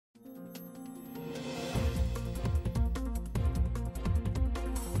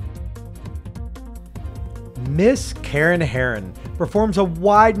Miss Karen Herron performs a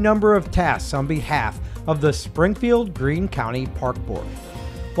wide number of tasks on behalf of the Springfield-Greene County Park Board.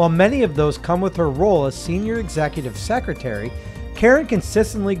 While many of those come with her role as Senior Executive Secretary, Karen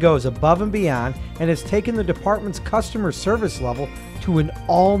consistently goes above and beyond and has taken the department's customer service level to an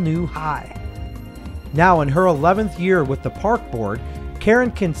all-new high. Now in her 11th year with the Park Board,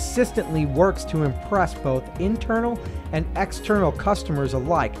 Karen consistently works to impress both internal and external customers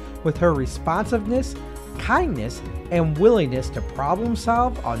alike with her responsiveness, kindness, and willingness to problem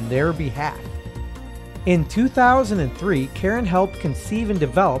solve on their behalf. In 2003, Karen helped conceive and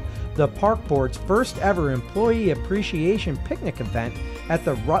develop the Park Board's first ever Employee Appreciation Picnic event at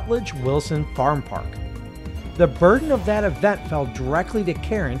the Rutledge Wilson Farm Park. The burden of that event fell directly to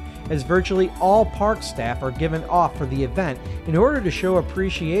Karen, as virtually all park staff are given off for the event in order to show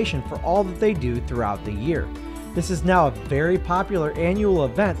appreciation for all that they do throughout the year. This is now a very popular annual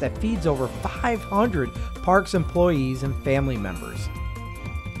event that feeds over 500 Parks employees and family members.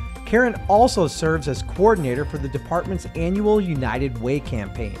 Karen also serves as coordinator for the department's annual United Way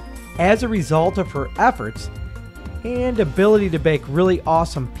campaign. As a result of her efforts and ability to bake really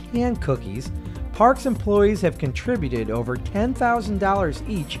awesome pan cookies, Parks employees have contributed over $10,000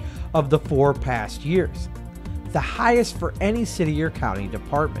 each of the 4 past years, the highest for any city or county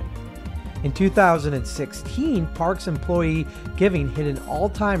department. In 2016, Parks employee giving hit an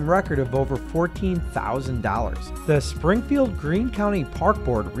all-time record of over $14,000. The Springfield-Greene County Park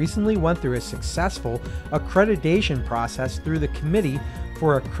Board recently went through a successful accreditation process through the Committee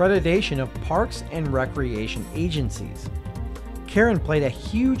for Accreditation of Parks and Recreation Agencies. Karen played a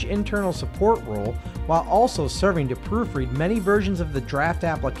huge internal support role while also serving to proofread many versions of the draft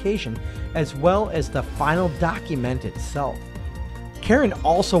application as well as the final document itself. Karen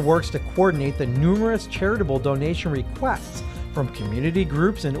also works to coordinate the numerous charitable donation requests from community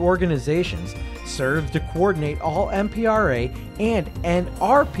groups and organizations, serves to coordinate all MPRA and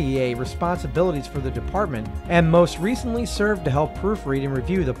NRPA responsibilities for the department, and most recently served to help proofread and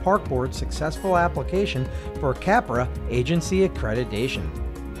review the Park Board's successful application for CAPRA agency accreditation.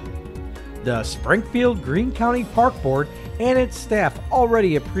 The Springfield-Greene County Park Board and its staff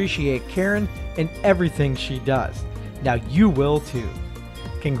already appreciate Karen and everything she does. Now you will too.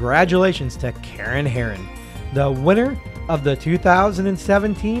 Congratulations to Karen Herron, the winner of the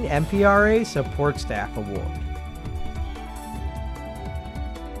 2017 MPRA Support Staff Award.